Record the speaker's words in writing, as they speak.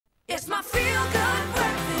It's my feel-good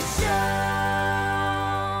breakfast show.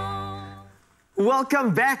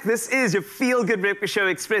 Welcome back. This is your feel-good breakfast show,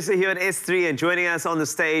 Expresso here at S3, and joining us on the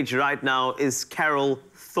stage right now is Carol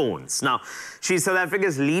Thorns. Now, she's South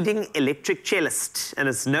Africa's leading electric cellist and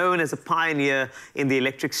is known as a pioneer in the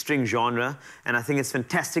electric string genre, and I think it's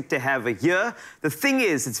fantastic to have her here. The thing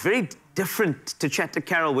is, it's very different to chat to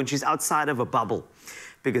Carol when she's outside of a bubble,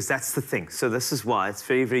 because that's the thing. So this is why it's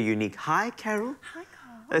very, very unique. Hi, Carol. Hi, Carl.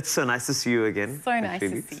 It's so nice to see you again. So nice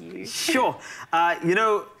to see you. Sure. You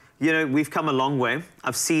know, we've come a long way.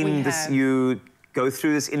 I've seen you go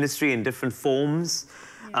through this industry in different forms.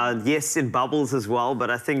 Yeah. Yes, in bubbles as well. But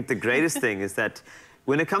I think the greatest thing is that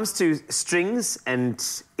when it comes to strings and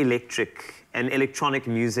electric and electronic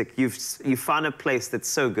music, you've found a place that's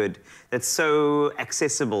so good, that's so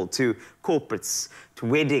accessible to corporates, to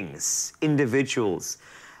weddings, individuals.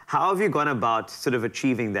 How have you gone about sort of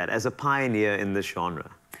achieving that as a pioneer in this genre?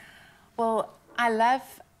 Well, I love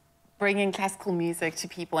bringing classical music to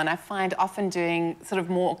people, and I find often doing sort of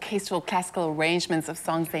more orchestral classical arrangements of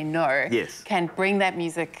songs they know can bring that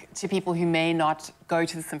music to people who may not go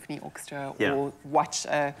to the symphony orchestra or watch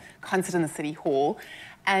a concert in the city hall.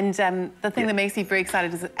 And the thing that makes me very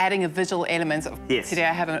excited is adding a visual element. Today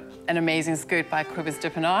I have an amazing skirt by Quivers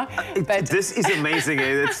Dippenar. This is amazing.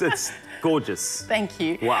 It's gorgeous. Thank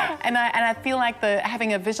you. Wow. And I feel like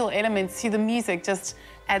having a visual element to the music just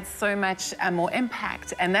adds so much more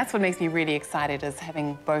impact. And that's what makes me really excited, is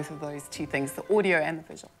having both of those two things, the audio and the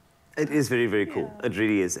visual. It is very, very cool. It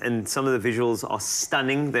really is. And some of the visuals are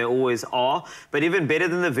stunning. They always are. But even better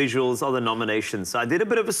than the visuals are the nominations. So I did a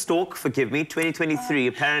bit of a stalk, forgive me, 2023,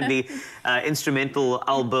 apparently instrumental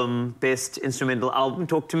album, best instrumental album.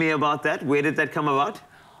 Talk to me about that. Where did that come about?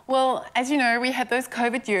 Well, as you know, we had those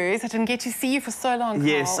COVID years. I didn't get to see you for so long, Carl.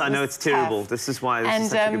 Yes, I know, it's terrible. This is why this is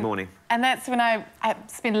such a good morning. And that's when I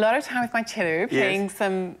spent a lot of time with my cello, playing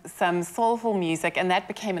some soulful music, and that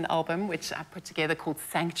became an album, which I put together called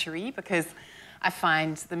Sanctuary, because I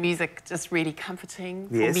find the music just really comforting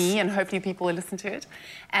for me, and hopefully people will listen to it.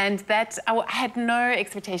 And that, I had no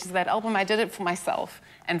expectations of that album. I did it for myself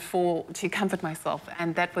and to comfort myself.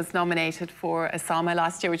 And that was nominated for a Sama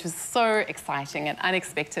last year, which was so exciting and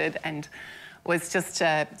unexpected, and was just,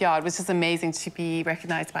 it was just amazing to be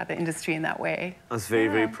recognized by the industry in that way. I was very,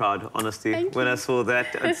 very proud, honestly, when I saw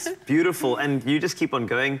that. It's beautiful, and you just keep on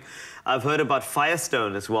going. I've heard about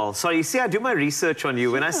Firestone as well. Sorry, you see, I do my research on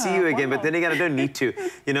you when I see you again, but then again, I don't need to.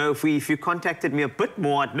 You know, if you contacted me a bit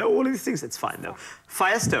more, I'd know all of these things. It's fine, though.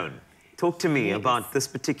 Firestone, talk to me about this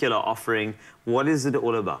particular offering. What is it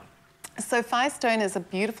all about? So Firestone is a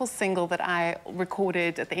beautiful single that I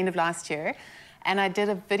recorded at the end of last year. And I did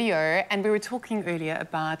a video, and we were talking earlier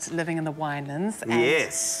about living in the winelands. And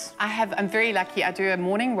I'm very lucky. I do a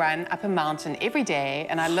morning run up a mountain every day,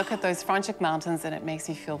 and I look at those Franschhoek mountains, and it makes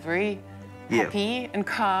me feel very happy and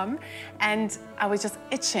calm. And I was just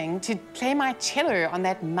itching to play my cello on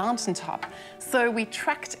that mountaintop. So we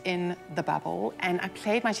trucked in the bubble, and I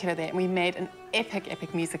played my cello there, and we made an epic,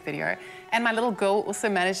 epic music video. And my little girl also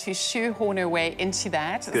managed to shoehorn her way into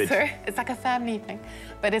that. So it's like a family thing.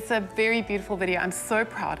 But it's a very beautiful video. I'm so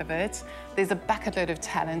proud of it. There's a bucket load of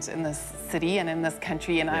talent in this city and in this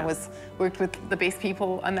country, and I worked with the best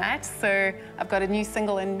people on that. So I've got a new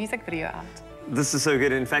single and music video out. This is so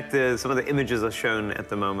good. In fact, some of the images are shown at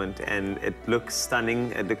the moment, and it looks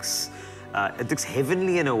stunning. It looks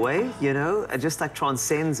heavenly in a way, you know? It just like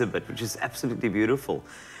transcends a bit, which is absolutely beautiful.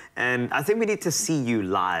 And I think we need to see you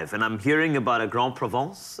live. And I'm hearing about a Grand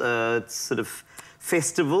Provence sort of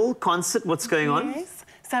festival, concert. What's going on?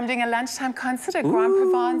 So I'm doing a lunchtime concert at Grand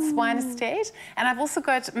Provence Wine Estate. And I've also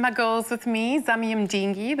got my girls with me, Zami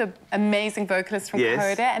Mdingi, the amazing vocalist from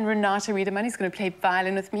Coda, and Renata Riedemann, who's going to play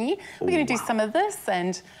violin with me. We're going to do some of this,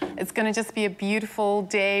 and it's going to just be a beautiful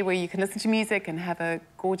day where you can listen to music and have a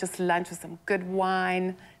gorgeous lunch with some good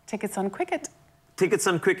wine. Tickets on Quicket. Tickets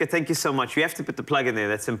on Quicket, thank you so much. You have to put the plug in there,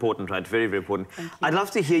 that's important, right? Very, very important. I'd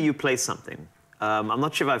love to hear you play something. I'm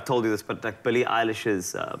not sure if I've told you this, but like Billie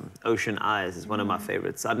Eilish's Ocean Eyes is one of my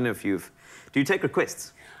favorites. I don't know if do you take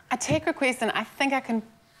requests? I take requests, and I think I can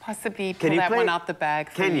possibly pull that one out the bag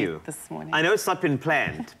for you this morning. I know it's not been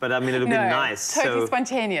planned, but I mean, it'll be nice. Totally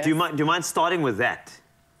spontaneous. Do you mind starting with that?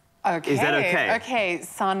 Okay. Is that okay? Okay,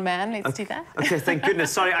 sound man, let's do that. Okay, thank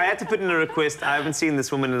goodness. Sorry, I had to put in a request. I haven't seen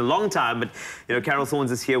this woman in a long time, but, you know, Carol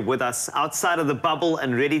Thorns is here with us, outside of the bubble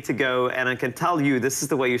and ready to go. And I can tell you, this is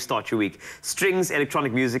the way you start your week. Strings,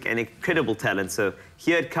 electronic music, and incredible talent. So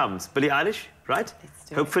here it comes. Billie Eilish, right? Let's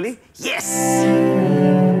do Hopefully.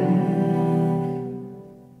 Yes!